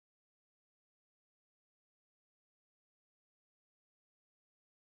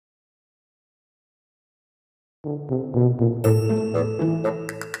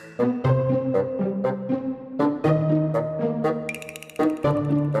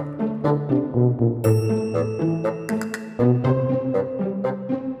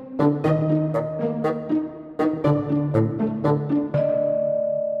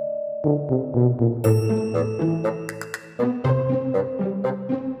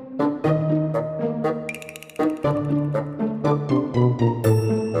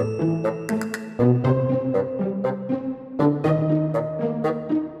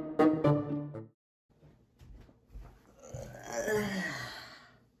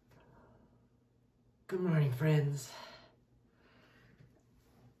Good morning, friends.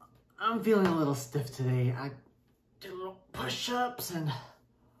 I'm feeling a little stiff today. I did little push-ups and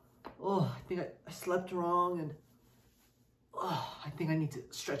I think I slept wrong and I think I need to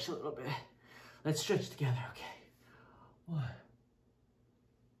stretch a little bit. Let's stretch together, okay? 1,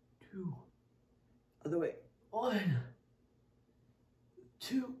 2, other way. 1,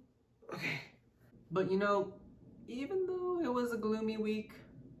 2, okay. But you know, even though it was a gloomy week,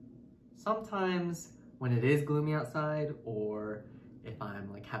 sometimes when it is gloomy outside, or if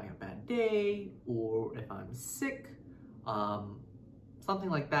I'm like having a bad day, or if I'm sick,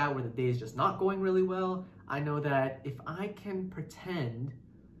 something like that where the day is just not going really well, I know that if I can pretend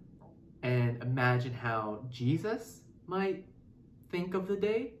and imagine how Jesus might think of the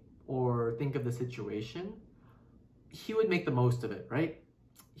day or think of the situation, he would make the most of it, right?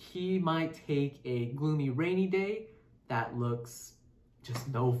 He might take a gloomy, rainy day that looks just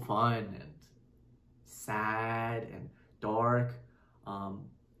no fun and sad and dark,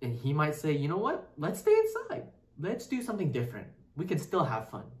 and he might say, you know what, let's stay inside, let's do something different. We can still have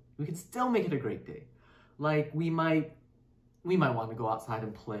fun, we can still make it a great day. Like we might want to go outside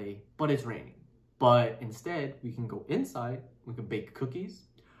and play, but it's raining, but instead we can go inside, we can bake cookies,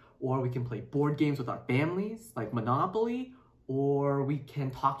 or we can play board games with our families like Monopoly, or we can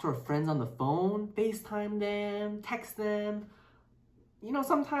talk to our friends on the phone, FaceTime them, text them. You know,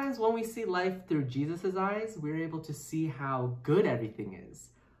 sometimes when we see life through Jesus's eyes, we're able to see how good everything is,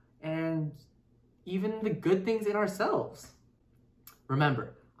 and even the good things in ourselves.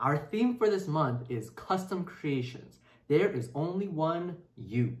 Remember, our theme for this month is custom creations. There is only one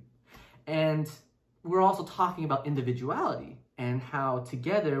you. And we're also talking about individuality and how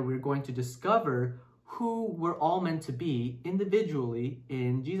together we're going to discover who we're all meant to be individually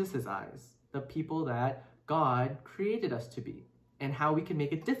in Jesus's eyes, the people that God created us to be, and how we can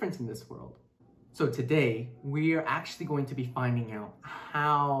make a difference in this world. So today, we are actually going to be finding out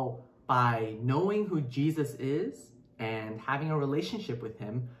how, by knowing who Jesus is and having a relationship with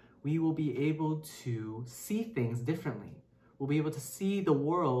him, we will be able to see things differently. We'll be able to see the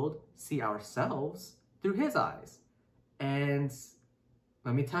world, see ourselves through his eyes. And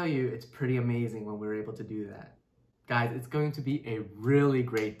let me tell you, it's pretty amazing when we're able to do that. Guys, it's going to be a really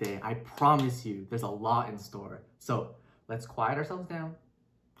great day. I promise you, there's a lot in store. So let's quiet ourselves down,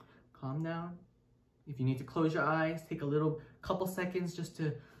 calm down. If you need to close your eyes, take a couple seconds just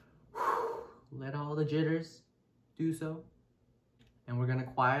to let all the jitters do so. And we're gonna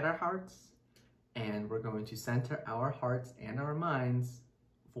quiet our hearts, and we're going to center our hearts and our minds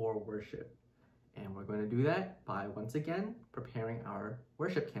for worship. And we're going to do that by, once again, preparing our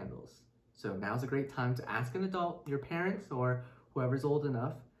worship candles. So now's a great time to ask an adult, your parents or whoever's old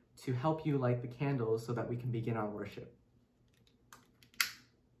enough, to help you light the candles so that we can begin our worship.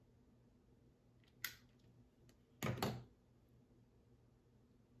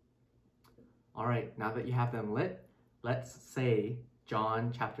 All right, now that you have them lit, let's say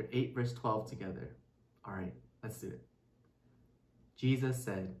John chapter 8, verse 12 together. All right, let's do it. Jesus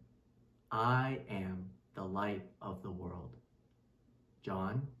said, I am the light of the world.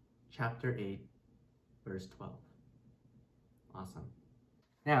 John chapter 8, verse 12. Awesome.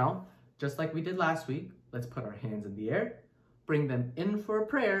 Now, just like we did last week, let's put our hands in the air, bring them in for a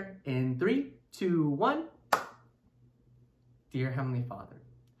prayer in 3, 2, 1. Dear Heavenly Father,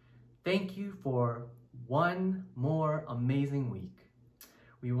 thank you for one more amazing week.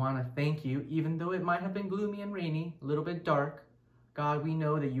 We want to thank you, even though it might have been gloomy and rainy, a little bit dark. God, we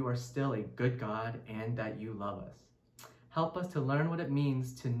know that you are still a good God and that you love us. Help us to learn what it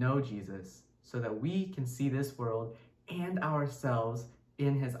means to know Jesus so that we can see this world and ourselves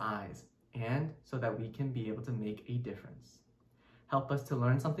in his eyes, and so that we can be able to make a difference. Help us to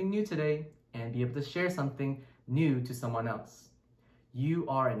learn something new today and be able to share something new to someone else. You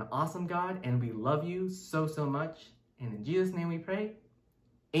are an awesome God, and we love you so, so much. And in Jesus' name we pray,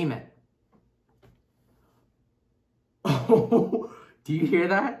 amen. Oh, do you hear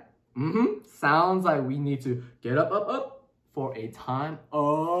that? Sounds like we need to get up for a time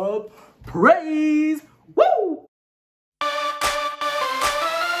of praise. Woo!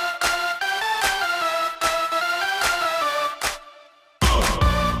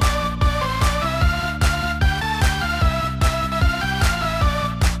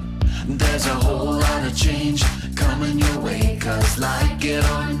 'cause like it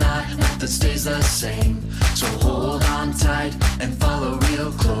or not, nothing stays the same. So hold on tight and follow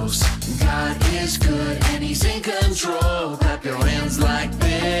real close. God is good and he's in control. Clap your hands like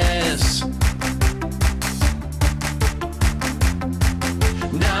this.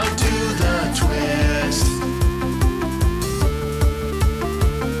 Now do the twist.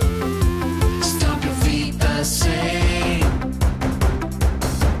 Stomp your feet the same.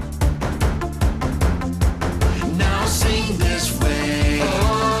 Now sing this way.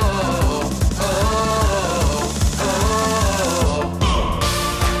 Oh, oh, oh, oh.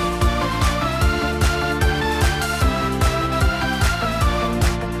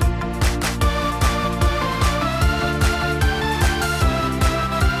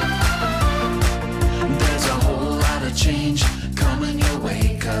 There's a whole lot of change coming your way,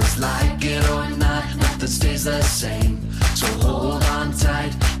 'cause like it or not, nothing stays the same. So hold on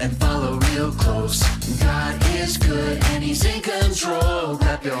tight and follow real close. God is good and he's in control.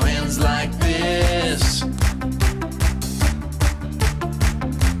 Clap your hands like this.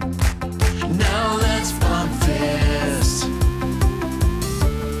 Now let's pump fist.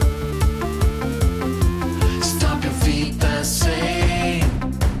 Stomp your feet the same.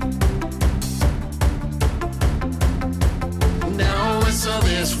 Now whistle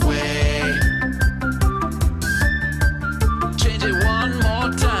this way. Change it one more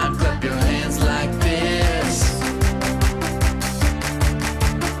time. Clap your hands like this.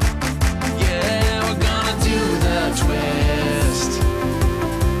 Yeah, we're gonna do the twist.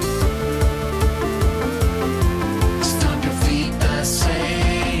 Stomp your feet the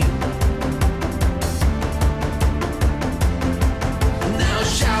same. Now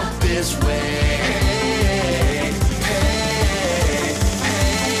shout this way.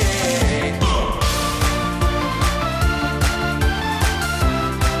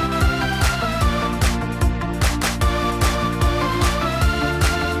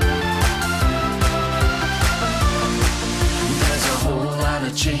 There's a whole lot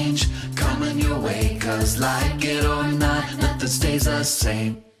of change coming your way, 'cause like it or not, nothing stays the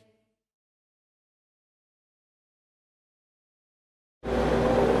same.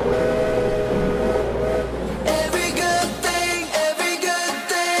 Every good thing, every good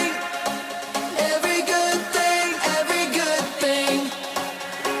thing, every good thing, every good thing,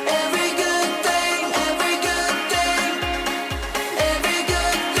 every good thing, every good thing, every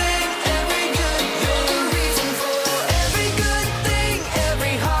good thing, every good. You're the reason for every good thing,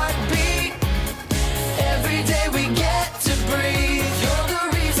 every heartbeat, every day we get to breathe. You're the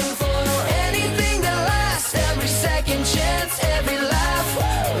reason.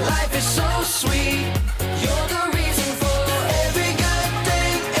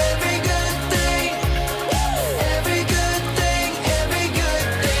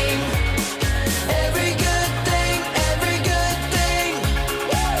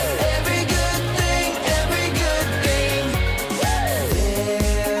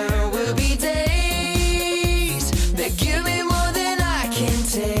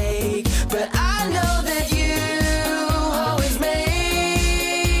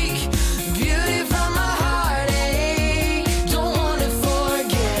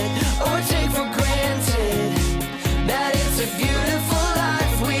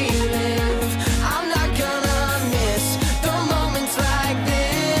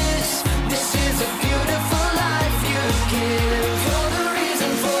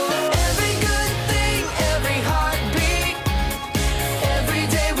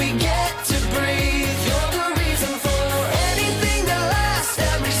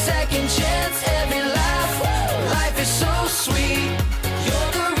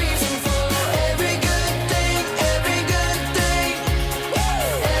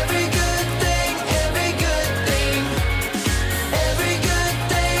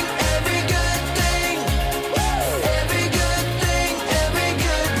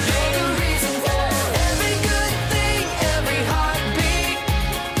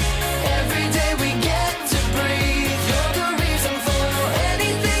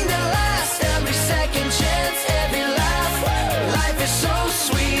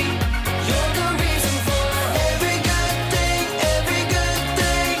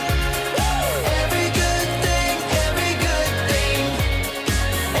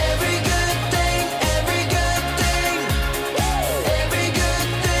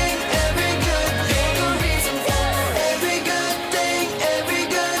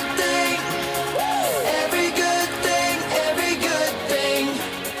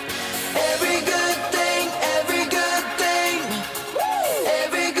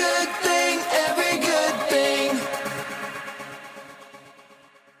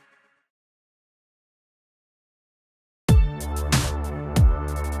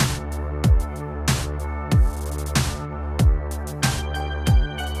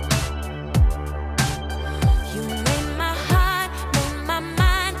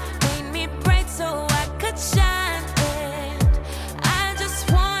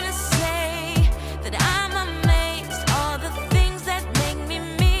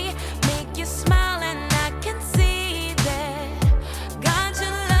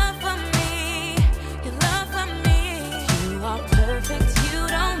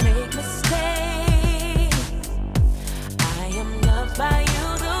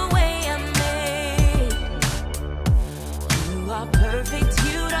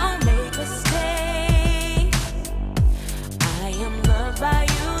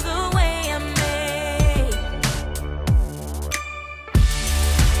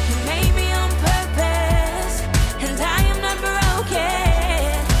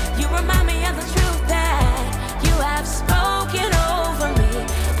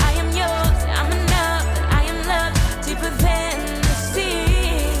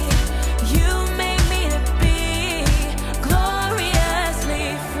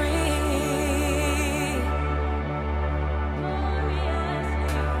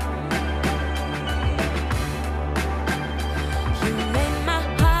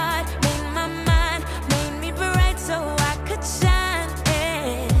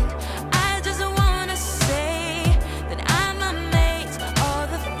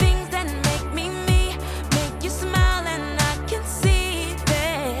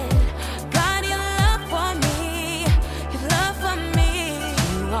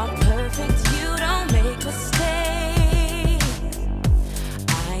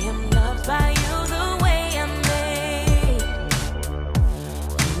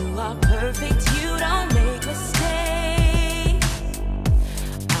 perfect, you don't make mistakes.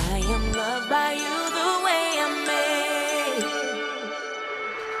 I am loved by you the way I'm made.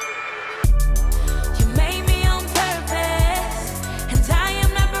 You made me on purpose, and I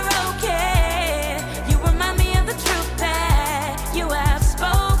am not broken. You remind me of the truth that you have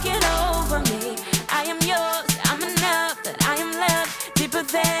spoken over me. I am yours, I'm enough, that I am loved deeper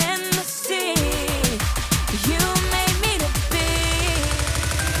than the sea. You made me to be.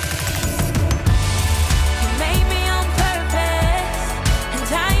 You made me on purpose, and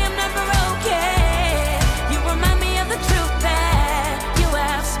I am not broken. You remind me of the truth that you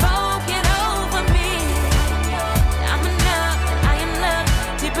have spoken over me. I'm enough, I am loved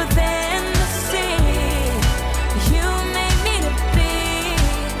deeper than the sea. You made me to be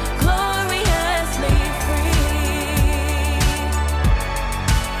gloriously free.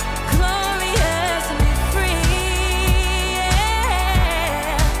 Gloriously free,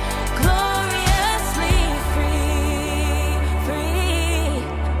 yeah. Gloriously free, free.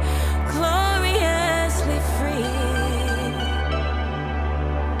 Gloriously free.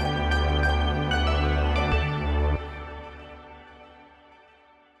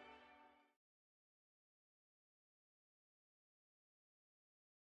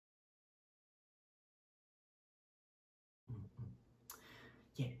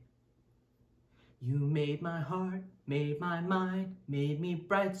 Yeah. You made my heart, made my mind, made me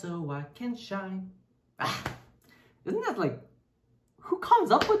bright so I can shine. Ah, isn't that like, who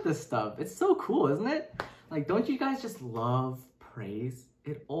comes up with this stuff? It's so cool, isn't it? Like, don't you guys just love praise?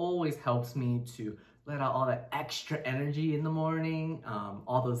 It always helps me to let out all that extra energy in the morning,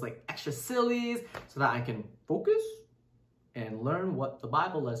 all those like extra sillies, so that I can focus and learn what the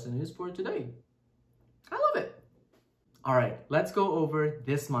Bible lesson is for today. I love it. All right, let's go over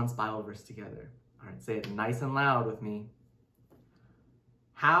this month's Bible verse together. All right, say it nice and loud with me.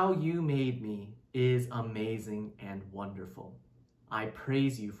 How you made me is amazing and wonderful. I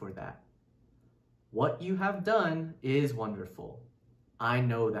praise you for that. What you have done is wonderful. I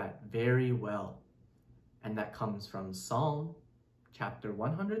know that very well. And that comes from Psalm chapter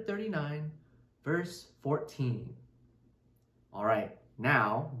 139, verse 14. All right,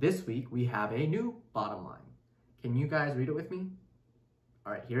 now this week we have a new bottom line. Can you guys read it with me?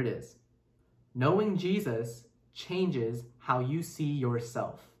 All right, here it is. Knowing Jesus changes how you see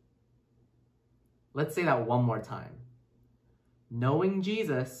yourself. Let's say that one more time. Knowing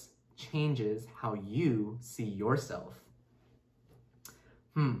Jesus changes how you see yourself.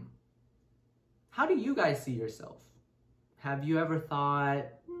 How do you guys see yourself? Have you ever thought,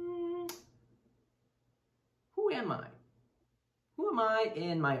 who am I? Who am I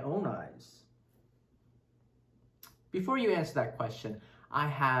in my own eyes? Before you answer that question, I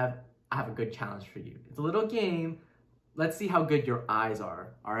have a good challenge for you. It's a little game. Let's see how good your eyes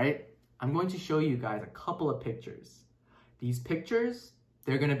are, all right? I'm going to show you guys a couple of pictures. These pictures,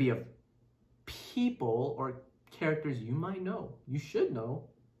 they're gonna be of people or characters you might know. You should know,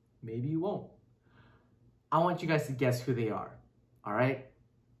 maybe you won't. I want you guys to guess who they are, all right?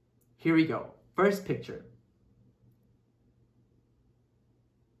 Here we go. First picture.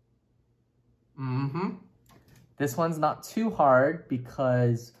 This one's not too hard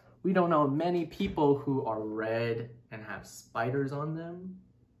because we don't know many people who are red and have spiders on them.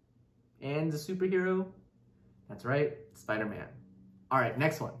 And the superhero, that's right, Spider-Man. All right,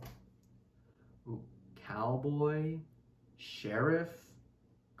 next one. Ooh, cowboy, sheriff,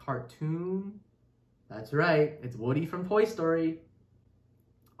 cartoon. That's right, it's Woody from Toy Story.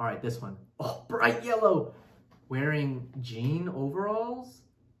 All right, this one. Oh, bright yellow, wearing jean overalls.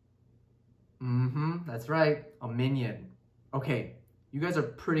 That's right, a minion. Okay, you guys are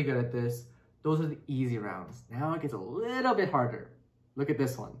pretty good at this. Those are the easy rounds. Now it gets a little bit harder. Look at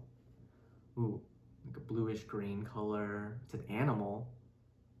this one. Ooh, like a bluish green color. It's an animal.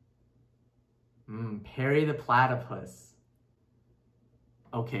 Perry the platypus.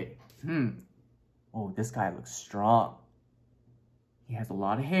 Okay, Oh, this guy looks strong. He has a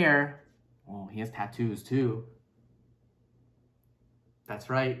lot of hair. Oh, he has tattoos too. That's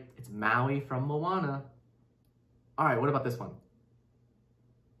right, it's Maui from Moana. All right, what about this one?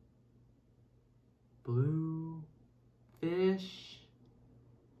 Blue fish.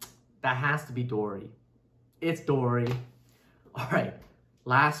 That has to be Dory. It's Dory. All right,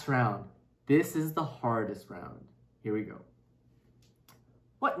 last round. This is the hardest round. Here we go.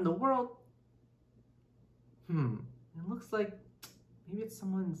 What in the world? It looks like maybe it's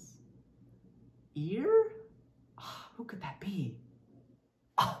someone's ear? Oh, who could that be?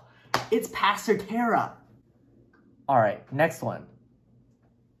 Oh, it's Pastor Tara. All right, next one.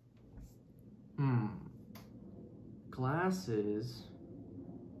 Glasses.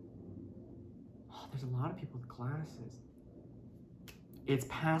 there's a lot of people with glasses. It's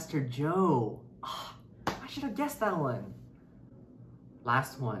Pastor Joe. Oh, I should have guessed that one.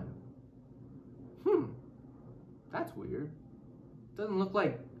 Last one. That's weird. Doesn't look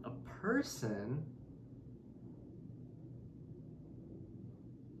like a person.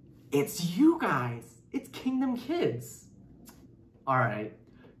 It's you guys. It's Kingdom Kids. All right,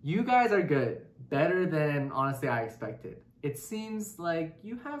 you guys are good. Better than honestly I expected. It seems like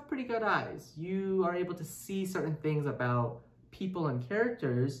you have pretty good eyes. You are able to see certain things about people and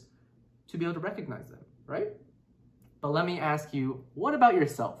characters to be able to recognize them, right? But let me ask you, what about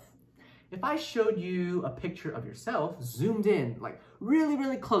yourself? If I showed you a picture of yourself, zoomed in, like really,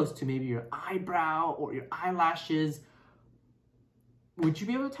 really close to maybe your eyebrow or your eyelashes, would you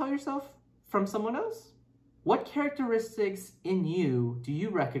be able to tell yourself from someone else? What characteristics in you do you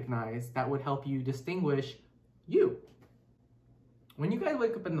recognize that would help you distinguish you? When you guys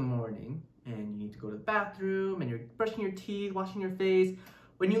wake up in the morning and you need to go to the bathroom and you're brushing your teeth, washing your face,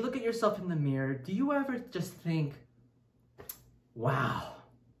 when you look at yourself in the mirror, do you ever just think, wow,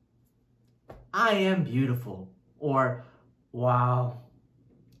 I am beautiful? Or, wow,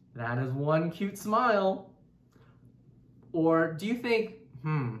 that is one cute smile? Or do you think,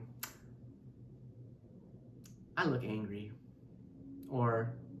 I look angry?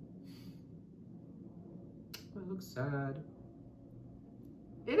 Or, I look sad?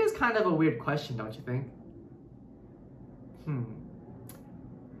 It is kind of a weird question, don't you think?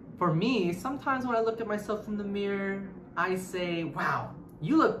 For me, sometimes when I look at myself in the mirror, I say, wow,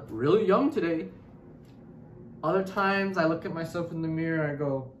 you look really young today. Other times I look at myself in the mirror and I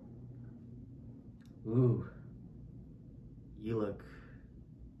go, ooh, you look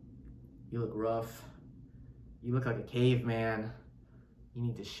rough. You look like a caveman. You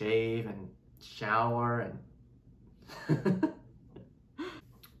need to shave and shower and...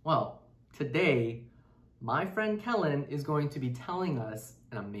 Well, today, my friend Kellen is going to be telling us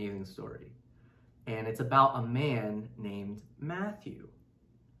an amazing story. And it's about a man named Matthew.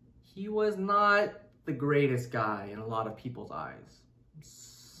 He was not the greatest guy in a lot of people's eyes.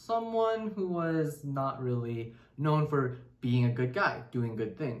 Someone who was not really known for being a good guy, doing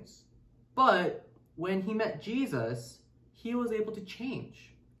good things. But when he met Jesus, he was able to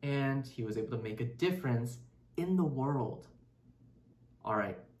change and he was able to make a difference in the world. All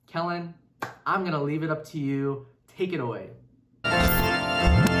right, Kellen, I'm gonna leave it up to you. Take it away.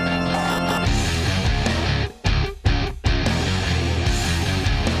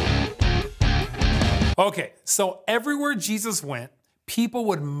 Okay, so everywhere Jesus went, people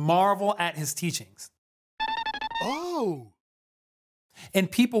would marvel at his teachings. Oh!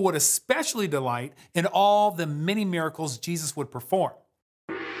 And people would especially delight in all the many miracles Jesus would perform.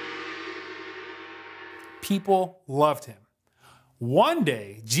 People loved him. One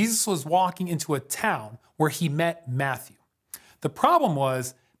day, Jesus was walking into a town where he met Matthew. The problem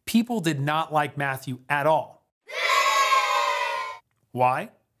was, people did not like Matthew at all.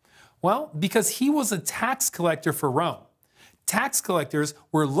 Why? Well, because he was a tax collector for Rome. Tax collectors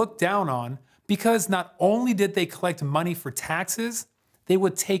were looked down on because not only did they collect money for taxes, they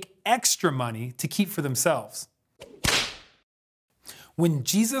would take extra money to keep for themselves. When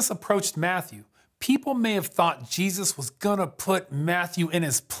Jesus approached Matthew, people may have thought Jesus was gonna put Matthew in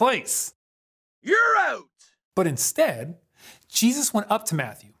his place. You're out! But instead, Jesus went up to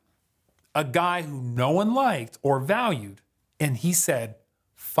Matthew, a guy who no one liked or valued, and he said,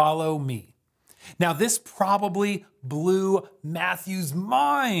 "Follow me." Now, this probably blew Matthew's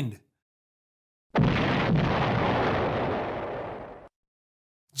mind.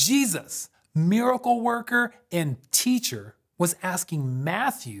 Jesus, miracle worker and teacher, was asking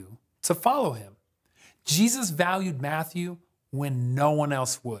Matthew to follow him. Jesus valued Matthew when no one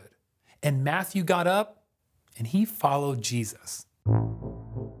else would. And Matthew got up and he followed Jesus.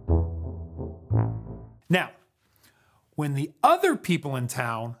 Now, when the other people in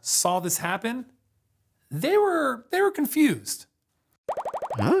town saw this happen, they were confused.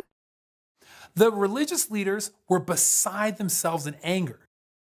 Huh? The religious leaders were beside themselves in anger.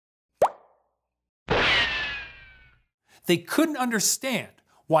 They couldn't understand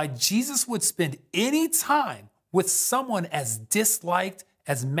why Jesus would spend any time with someone as disliked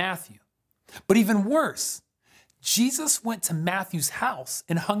as Matthew. But even worse, Jesus went to Matthew's house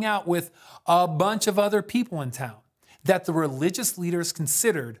and hung out with a bunch of other people in town that the religious leaders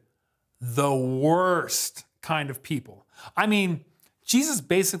considered the worst kind of people. I mean, Jesus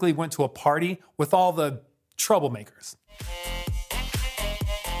basically went to a party with all the troublemakers.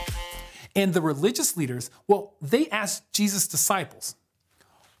 And the religious leaders, well, they asked Jesus' disciples,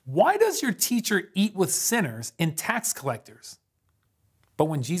 "Why does your teacher eat with sinners and tax collectors?" But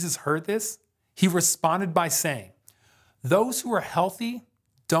when Jesus heard this, He responded by saying, "Those who are healthy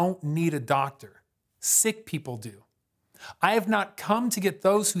don't need a doctor. Sick people do. I have not come to get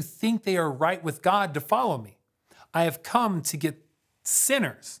those who think they are right with God to follow me. I have come to get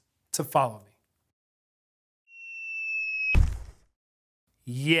sinners to follow me."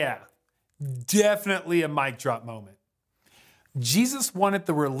 Yeah, definitely a mic drop moment. Jesus wanted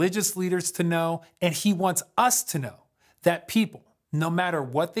the religious leaders to know, and he wants us to know, that people, no matter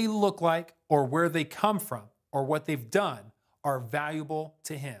what they look like or where they come from or what they've done, are valuable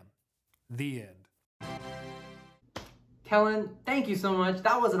to him. The end. Kellen, thank you so much.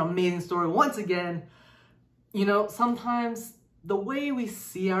 That was an amazing story once again. You know, sometimes the way we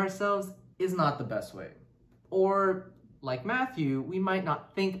see ourselves is not the best way. Or, like Matthew, we might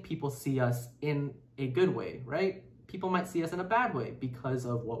not think people see us in a good way, right? People might see us in a bad way because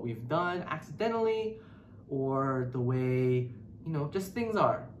of what we've done accidentally or the way, just things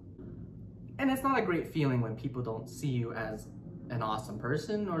are. And it's not a great feeling when people don't see you as an awesome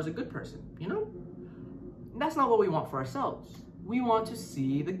person or as a good person, That's not what we want for ourselves. We want to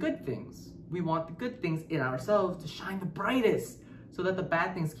see the good things. We want the good things in ourselves to shine the brightest so that the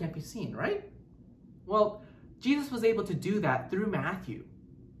bad things can't be seen, right? Well, Jesus was able to do that through Matthew.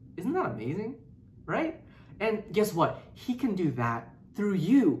 Isn't that amazing, right? And guess what? He can do that through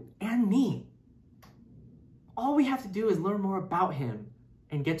you and me. All we have to do is learn more about him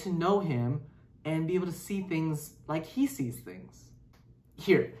and get to know him and be able to see things like he sees things.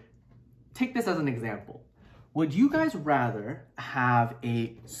 Here, take this as an example. Would you guys rather have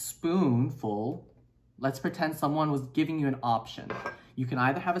a spoonful? Let's pretend someone was giving you an option. You can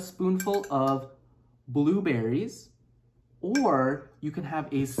either have a spoonful of blueberries or you can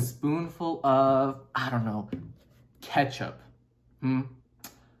have a spoonful of, ketchup.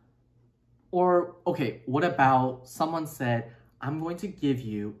 Or, okay, what about someone said, I'm going to give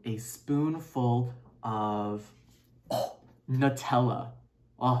you a spoonful of Nutella.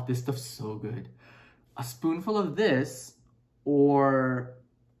 Oh, this stuff's so good. A spoonful of this or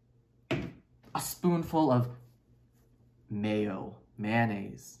a spoonful of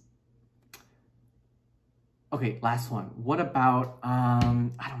mayonnaise. Okay, last one. What about,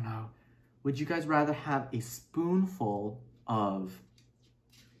 would you guys rather have a spoonful of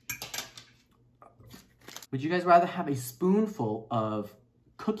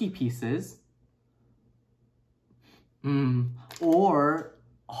cookie pieces or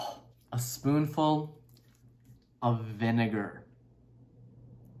a spoonful of vinegar?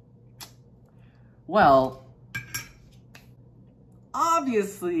 Well,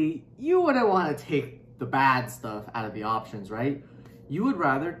 obviously, you wouldn't want to take the bad stuff out of the options, right? You would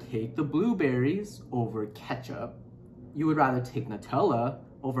rather take the blueberries over ketchup. You would rather take Nutella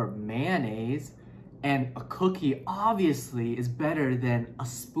over mayonnaise. And a cookie obviously is better than a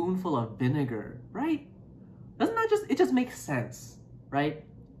spoonful of vinegar, right? Doesn't that it just makes sense, right?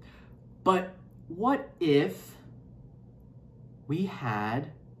 But what if we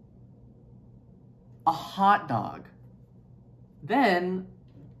had a hot dog? Then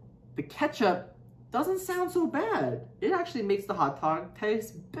the ketchup doesn't sound so bad. It actually makes the hot dog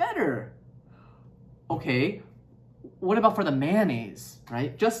taste better. Okay, what about for the mayonnaise,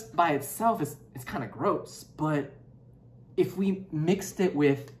 right? Just by itself, it's kind of gross. But if we mixed it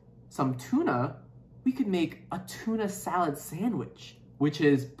with some tuna, we could make a tuna salad sandwich, which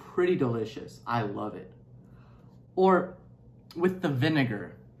is pretty delicious. I love it. Or with the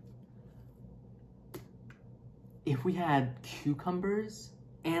vinegar, if we had cucumbers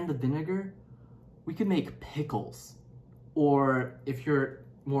and the vinegar, we could make pickles. Or if you're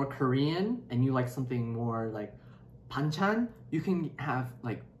more Korean and you like something more like banchan, you can have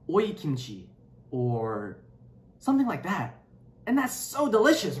like oi kimchi or something like that. And that's so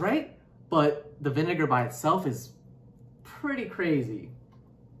delicious, right? But the vinegar by itself is pretty crazy.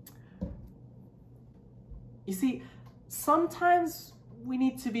 You see, sometimes we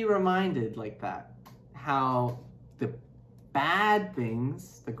need to be reminded like that, how the bad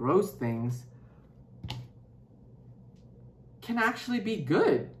things, the gross things, can actually be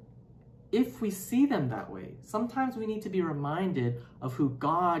good if we see them that way. Sometimes we need to be reminded of who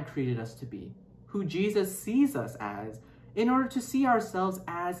God created us to be, who Jesus sees us as, in order to see ourselves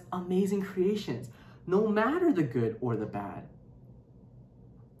as amazing creations, no matter the good or the bad.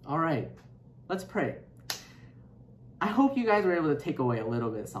 All right, let's pray. I hope you guys were able to take away a little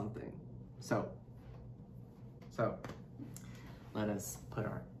bit of something. So let us put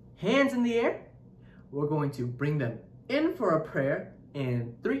our hands in the air. We're going to bring them in for a prayer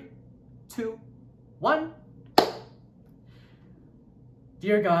in 3, 2, 1.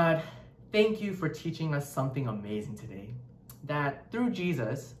 Dear God, thank you for teaching us something amazing today. that through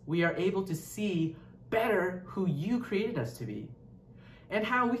Jesus, we are able to see better who you created us to be, and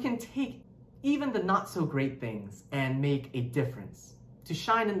how we can take even the not so great things and make a difference, to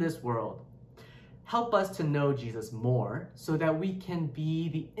shine in this world. Help us to know Jesus more so that we can be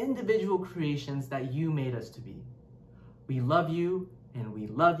the individual creations that you made us to be. We love you, and we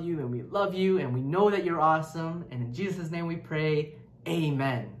love you, and we love you, and we know that you're awesome. And in Jesus' name we pray,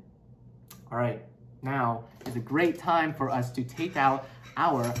 amen. All right, now is a great time for us to take out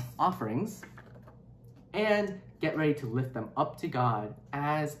our offerings and get ready to lift them up to God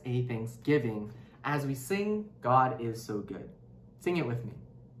as a thanksgiving as we sing, God is so good. Sing it with me.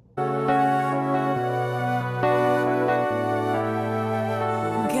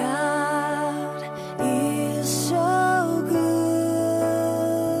 God is so good.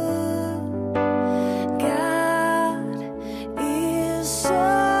 God is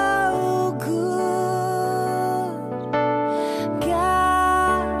so good.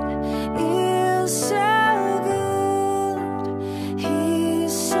 God is so good.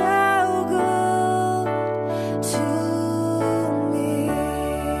 He's so good to me.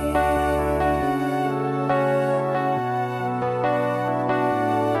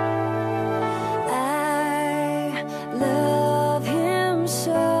 I love him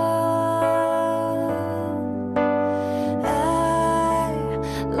so. I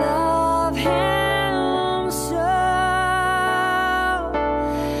love him so.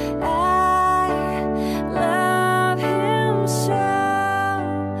 I love him so.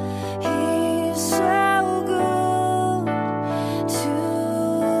 He's so good to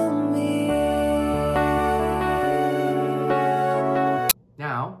me.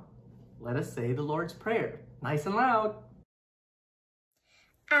 Now, let us say the Lord's Prayer, nice and loud.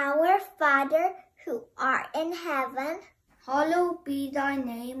 Our Father, who art in heaven, hallowed be thy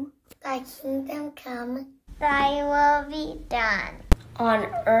name. Thy kingdom come, thy will be done, on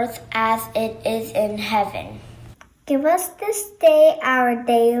earth as it is in heaven. Give us this day our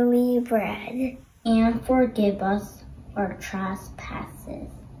daily bread, and forgive us our trespasses,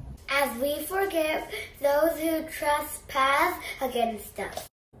 as we forgive those who trespass against us.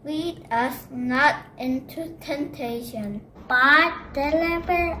 Lead us not into temptation, but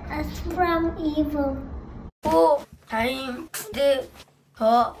deliver us from evil. For thine is the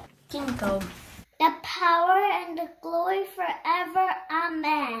kingdom, the power, and the glory forever.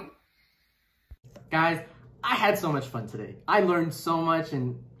 Amen. Guys, I had so much fun today. I learned so much,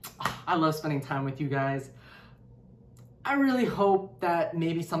 and I love spending time with you guys. I really hope that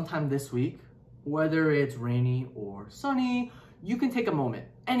maybe sometime this week, whether it's rainy or sunny, you can take a moment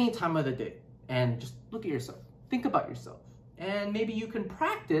any time of the day and just look at yourself, think about yourself, and maybe you can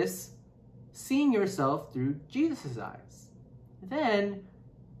practice seeing yourself through Jesus's eyes. Then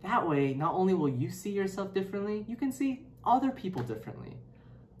that way, not only will you see yourself differently, you can see other people differently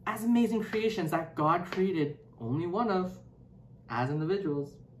as amazing creations that God created only one of as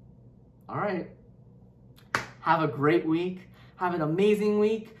individuals. All right. Have a great week. Have an amazing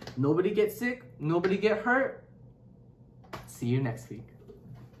week. Nobody get sick. Nobody get hurt. See you next week.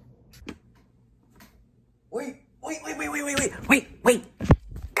 Wait.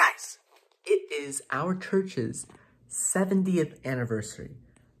 Guys, it is our church's 70th anniversary.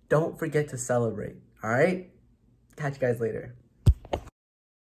 Don't forget to celebrate, all right? Catch you guys later.